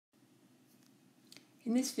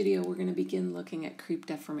In this video, we're going to begin looking at creep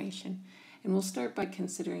deformation, and we'll start by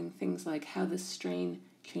considering things like how the strain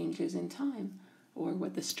changes in time, or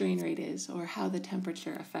what the strain rate is, or how the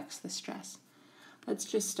temperature affects the stress. Let's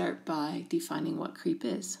just start by defining what creep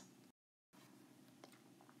is.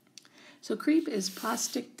 So creep is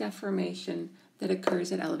plastic deformation that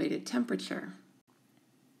occurs at elevated temperature.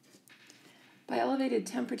 By elevated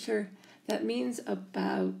temperature, that means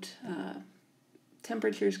about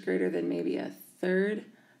temperatures greater than maybe a third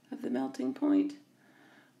of the melting point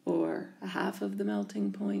or a half of the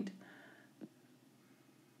melting point.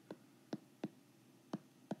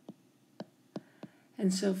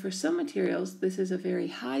 And so for some materials, this is a very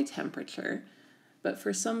high temperature, but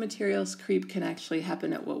for some materials, creep can actually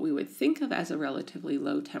happen at what we would think of as a relatively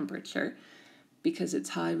low temperature because it's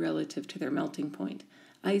high relative to their melting point.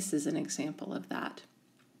 Ice is an example of that.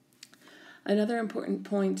 Another important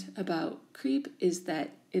point about creep is that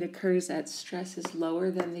it occurs at stresses lower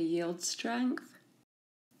than the yield strength.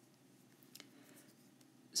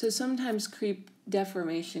 So sometimes creep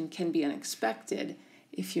deformation can be unexpected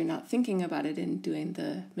if you're not thinking about it in doing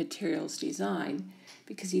the materials design,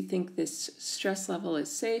 because you think this stress level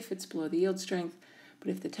is safe, it's below the yield strength, but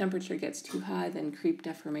if the temperature gets too high, then creep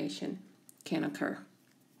deformation can occur.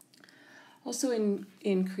 Also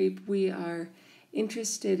in creep, we are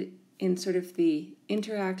interested in sort of the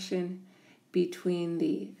interaction between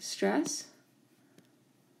the stress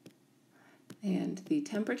and the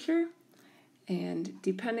temperature, and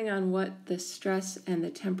depending on what the stress and the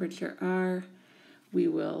temperature are, we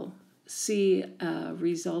will see a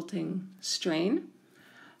resulting strain,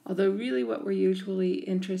 although really what we're usually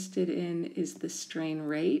interested in is the strain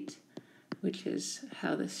rate, which is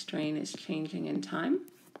how the strain is changing in time.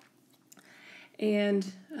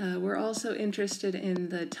 And we're also interested in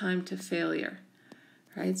the time to failure,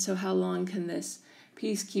 right? So how long can this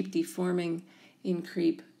piece keep deforming in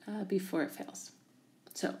creep before it fails?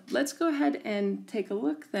 So let's go ahead and take a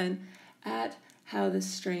look then at how the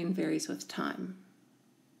strain varies with time.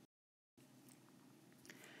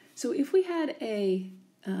 So if we had a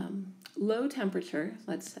low temperature,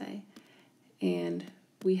 let's say, and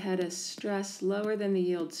we had a stress lower than the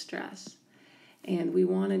yield stress, and we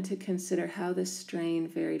wanted to consider how the strain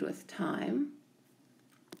varied with time,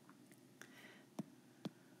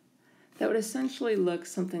 that would essentially look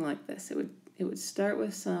something like this. It would start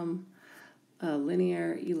with some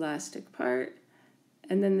linear elastic part,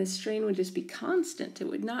 and then the strain would just be constant. It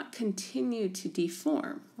would not continue to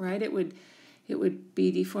deform, right? It would be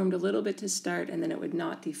deformed a little bit to start, and then it would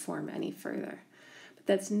not deform any further. But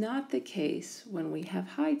that's not the case when we have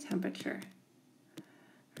high temperature.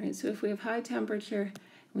 Right, so if we have high temperature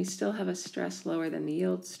and we still have a stress lower than the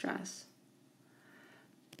yield stress,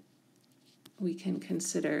 we can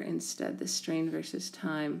consider instead the strain versus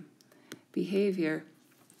time behavior.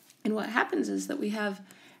 And what happens is that we have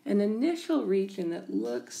an initial region that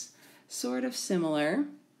looks sort of similar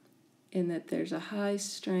in that there's a high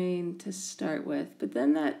strain to start with, but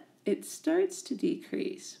then that it starts to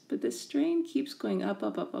decrease, but the strain keeps going up,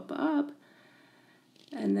 up, up, up, up,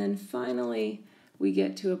 and then finally we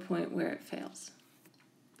get to a point where it fails.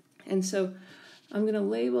 And so I'm going to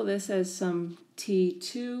label this as some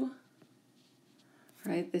T2,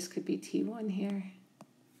 right? This could be T1 here,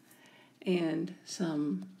 and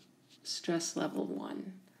some stress level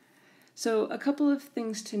 1. So a couple of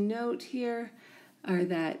things to note here are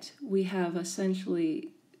that we have essentially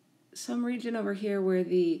some region over here where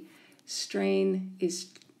the strain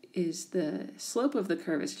is the slope of the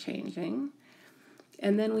curve is changing.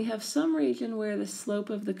 And then we have some region where the slope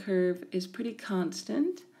of the curve is pretty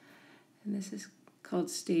constant, and this is called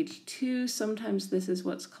stage 2. Sometimes this is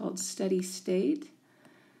what's called steady state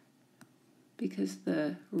because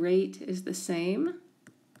the rate is the same.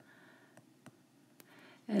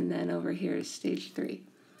 And then over here is stage 3.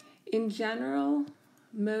 In general,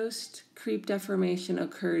 most creep deformation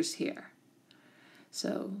occurs here.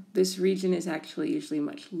 So this region is actually usually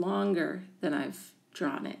much longer than I've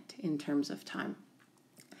drawn it in terms of time.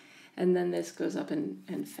 And then this goes up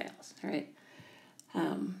and fails, right?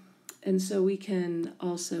 And so we can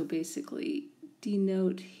also basically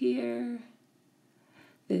denote here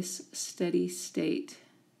this steady state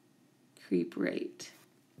creep rate.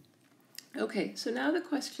 Okay, so now the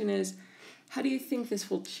question is, how do you think this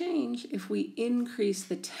will change if we increase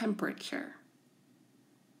the temperature?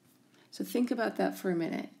 So think about that for a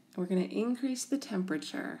minute. We're going to increase the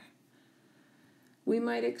temperature. We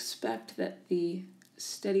might expect that the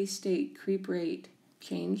steady state creep rate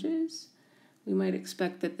changes. We might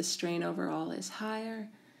expect that the strain overall is higher,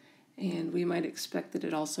 and we might expect that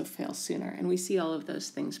it also fails sooner. And we see all of those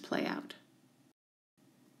things play out.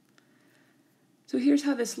 So here's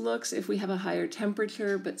how this looks if we have a higher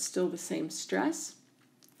temperature but still the same stress.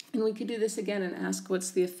 And we could do this again and ask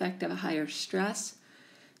what's the effect of a higher stress.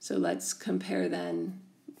 So let's compare then.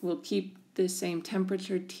 We'll keep the same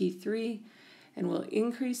temperature, T3, and we'll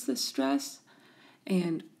increase the stress,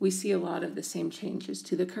 and we see a lot of the same changes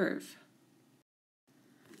to the curve.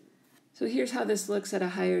 So here's how this looks at a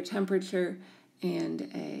higher temperature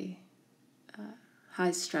and a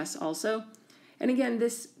high stress also. And again,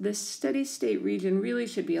 this steady state region really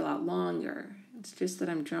should be a lot longer. It's just that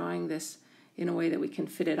I'm drawing this in a way that we can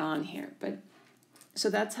fit it on here. So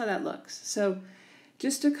that's how that looks. So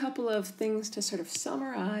just a couple of things to sort of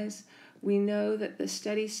summarize. We know that the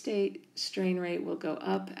steady state strain rate will go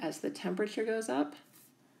up as the temperature goes up.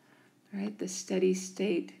 Right? The steady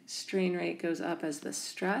state strain rate goes up as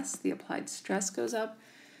the applied stress goes up.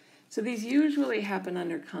 So these usually happen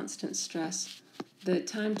under constant stress. The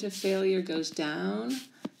time to failure goes down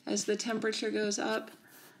as the temperature goes up,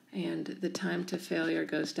 and the time to failure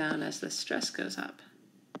goes down as the stress goes up.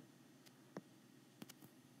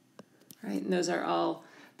 Right? And those are all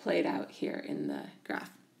played out here in the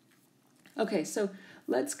graph. Okay, so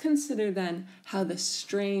let's consider then how the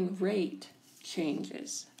strain rate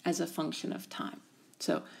changes as a function of time.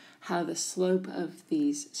 So how the slope of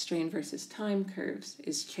these strain versus time curves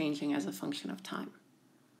is changing as a function of time.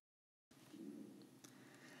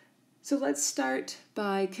 So let's start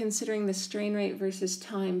by considering the strain rate versus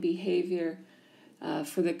time behavior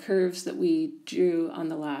for the curves that we drew on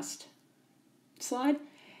the last slide.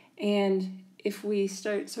 And if we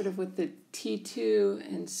start sort of with the T2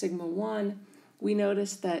 and sigma 1, we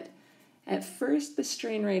notice that at first the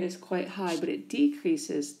strain rate is quite high, but it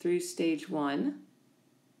decreases through stage 1.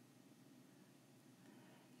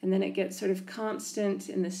 And then it gets sort of constant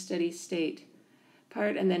in the steady state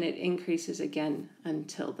part, and then it increases again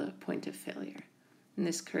until the point of failure. And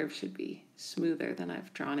this curve should be smoother than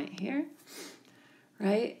I've drawn it here,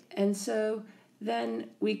 right? And so then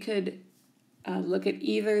we could look at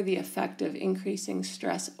either the effect of increasing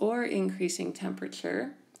stress or increasing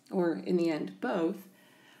temperature, or in the end, both.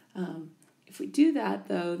 If we do that,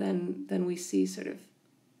 though, then we see sort of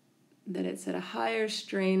that it's at a higher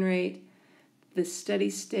strain rate. The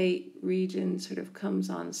steady state region sort of comes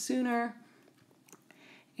on sooner,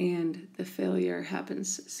 and the failure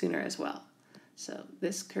happens sooner as well. So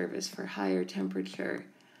this curve is for higher temperature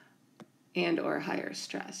and or higher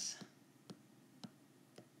stress.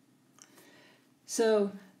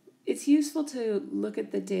 So it's useful to look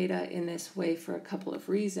at the data in this way for a couple of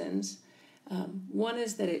reasons. One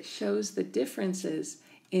is that it shows the differences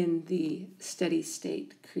in the steady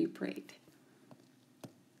state creep rate.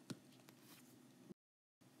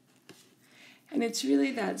 And it's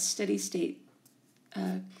really that steady state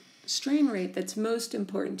strain rate that's most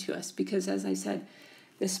important to us because, as I said,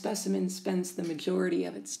 the specimen spends the majority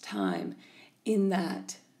of its time in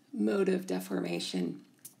that mode of deformation.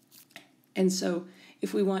 And so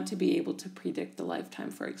if we want to be able to predict the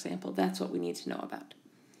lifetime, for example, that's what we need to know about.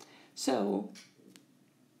 So,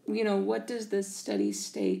 what does the steady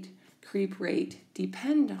state creep rate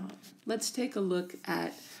depend on? Let's take a look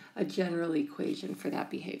at a general equation for that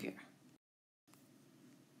behavior.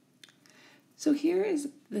 So here is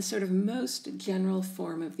the sort of most general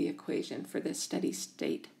form of the equation for this steady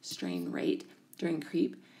state strain rate during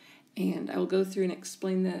creep. And I will go through and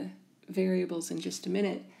explain the variables in just a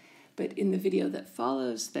minute. But in the video that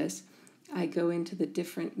follows this, I go into the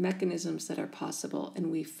different mechanisms that are possible,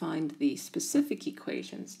 and we find the specific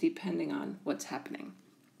equations depending on what's happening.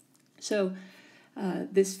 So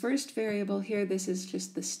this first variable here, this is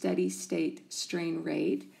just the steady state strain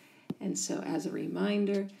rate. And so as a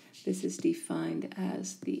reminder, this is defined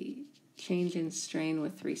as the change in strain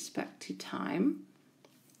with respect to time.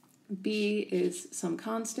 B is some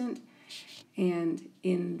constant, and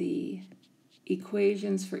in the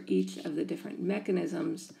equations for each of the different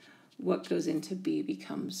mechanisms, what goes into B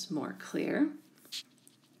becomes more clear.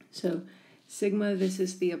 So sigma, this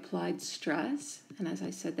is the applied stress, and as I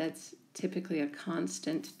said, that's typically a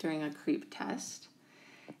constant during a creep test.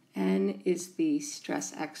 N is the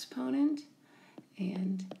stress exponent,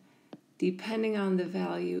 and depending on the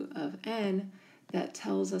value of N, that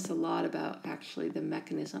tells us a lot about actually the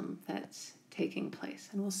mechanism that's taking place,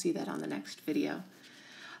 and we'll see that on the next video.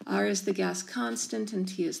 R is the gas constant, and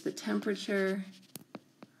T is the temperature.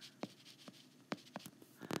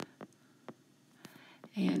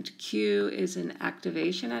 And Q is an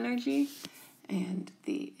activation energy, and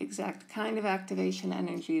the exact kind of activation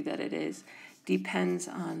energy that it is depends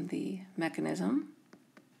on the mechanism.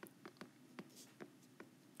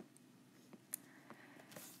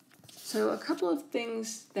 So a couple of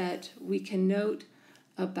things that we can note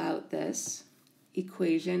about this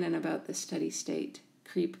equation and about the steady state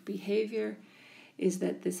creep behavior is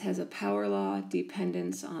that this has a power law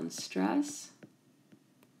dependence on stress.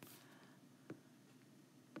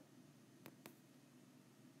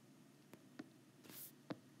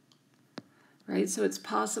 Right, so it's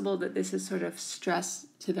possible that this is sort of stress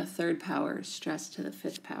to the third power, stress to the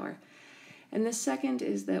fifth power. And the second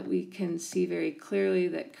is that we can see very clearly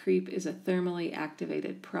that creep is a thermally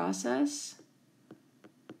activated process,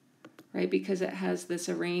 right, because it has this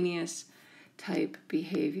Arrhenius type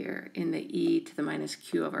behavior in the e to the minus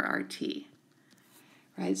q over RT,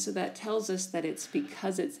 right? So that tells us that it's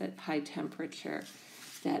because it's at high temperature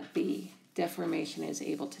that the deformation is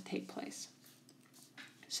able to take place.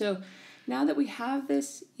 So now that we have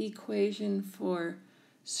this equation for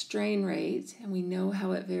strain rate, and we know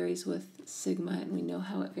how it varies with sigma, and we know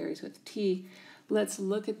how it varies with T, let's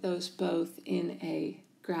look at those both in a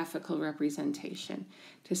graphical representation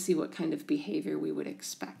to see what kind of behavior we would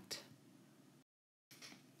expect.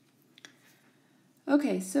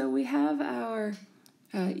 Okay, so we have our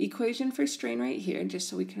equation for strain rate here, just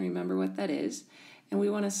so we can remember what that is, and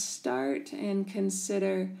we want to start and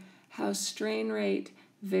consider how strain rate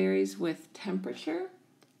varies with temperature.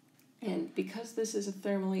 And because this is a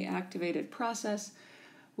thermally activated process,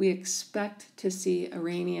 we expect to see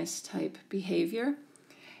Arrhenius type behavior.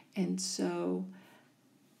 And so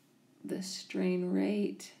the strain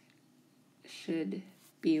rate should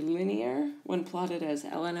be linear when plotted as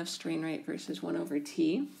ln of strain rate versus 1 over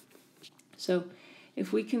t. So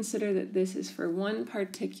if we consider that this is for one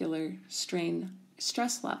particular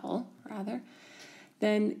stress level,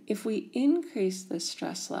 then if we increase the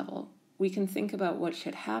stress level, we can think about what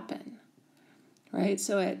should happen, right?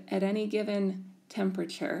 So at any given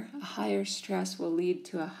temperature, a higher stress will lead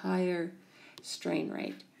to a higher strain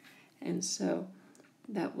rate. And so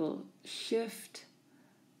that will shift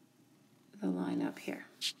the line up here.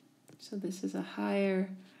 So this is a higher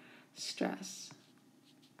stress.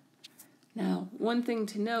 Now, one thing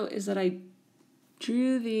to note is that I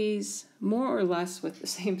drew these more or less with the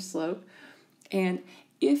same slope, and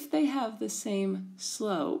if they have the same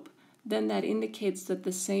slope, then that indicates that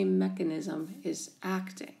the same mechanism is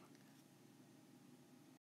acting.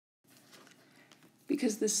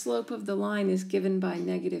 Because the slope of the line is given by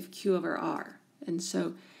negative q over r. And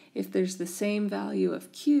so if there's the same value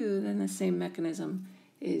of q, then the same mechanism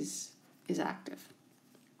is active.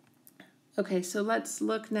 Okay, so let's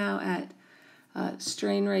look now at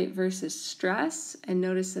strain rate versus stress, and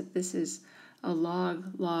notice that this is a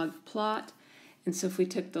log-log plot. And so if we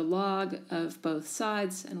took the log of both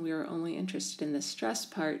sides and we were only interested in the stress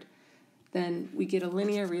part, then we get a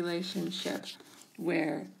linear relationship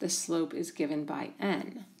where the slope is given by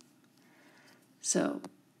n. So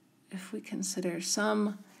if we consider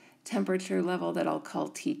some temperature level that I'll call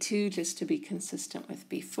T2 just to be consistent with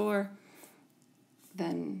before,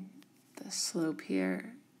 then the slope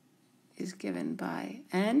here is given by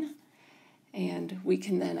n. And we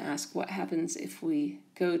can then ask what happens if we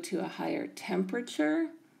go to a higher temperature.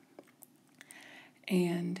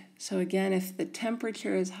 And so again, if the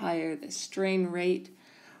temperature is higher, the strain rate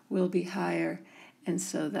will be higher. And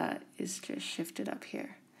so that is just shifted up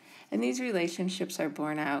here. And these relationships are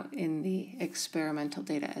borne out in the experimental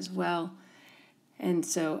data as well. And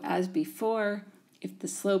so as before, if the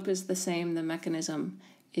slope is the same, the mechanism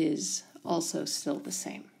is also still the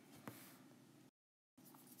same.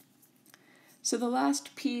 So the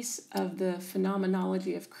last piece of the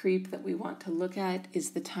phenomenology of creep that we want to look at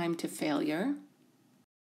is the time to failure.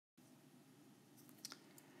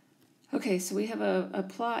 Okay, so we have a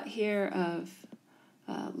plot here of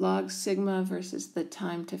log sigma versus the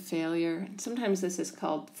time to failure. And sometimes this is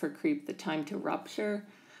called, for creep, the time to rupture.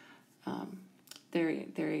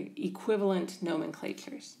 They're equivalent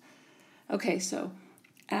nomenclatures. Okay, so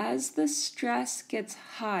as the stress gets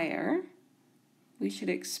higher, we should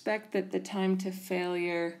expect that the time to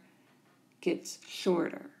failure gets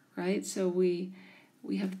shorter, right? So we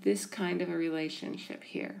have this kind of a relationship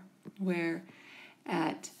here, where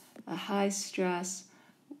at a high stress,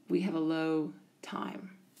 we have a low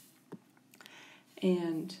time.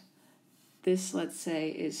 And this, let's say,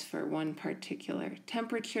 is for one particular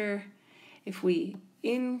temperature. If we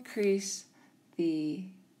increase the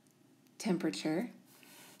temperature,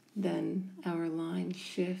 then our line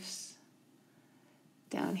shifts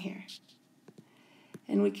down here.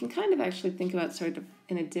 And we can kind of actually think about sort of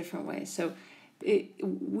in a different way. So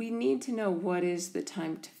we need to know what is the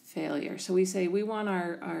time to failure. So we say we want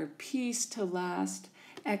our piece to last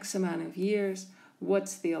X amount of years.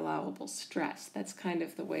 What's the allowable stress? That's kind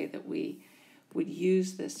of the way that we would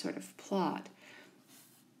use this sort of plot.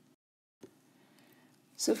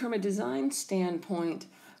 So from a design standpoint,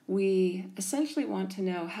 we essentially want to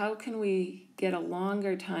know how can we get a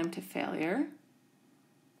longer time to failure,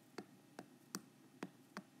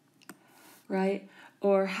 right?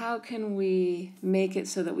 Or how can we make it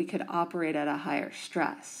so that we could operate at a higher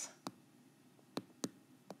stress?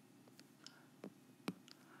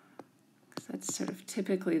 Because that's sort of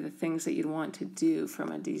typically the things that you'd want to do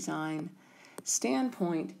from a design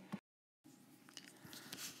standpoint.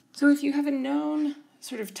 So if you have a known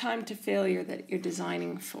sort of time to failure that you're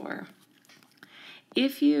designing for,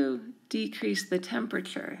 if you decrease the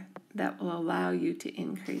temperature, that will allow you to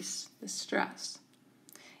increase the stress.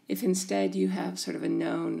 If instead you have sort of a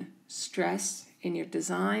known stress in your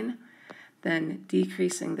design, then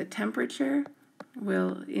decreasing the temperature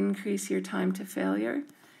will increase your time to failure.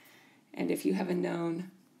 And if you have a known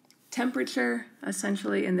temperature,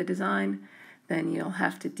 essentially, in the design, then you'll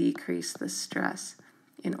have to decrease the stress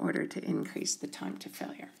in order to increase the time to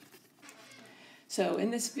failure. So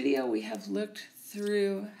in this video, we have looked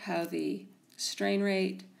through how the strain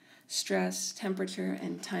rate, stress, temperature,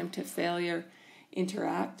 and time to failure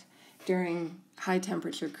interact during high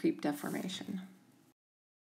temperature creep deformation.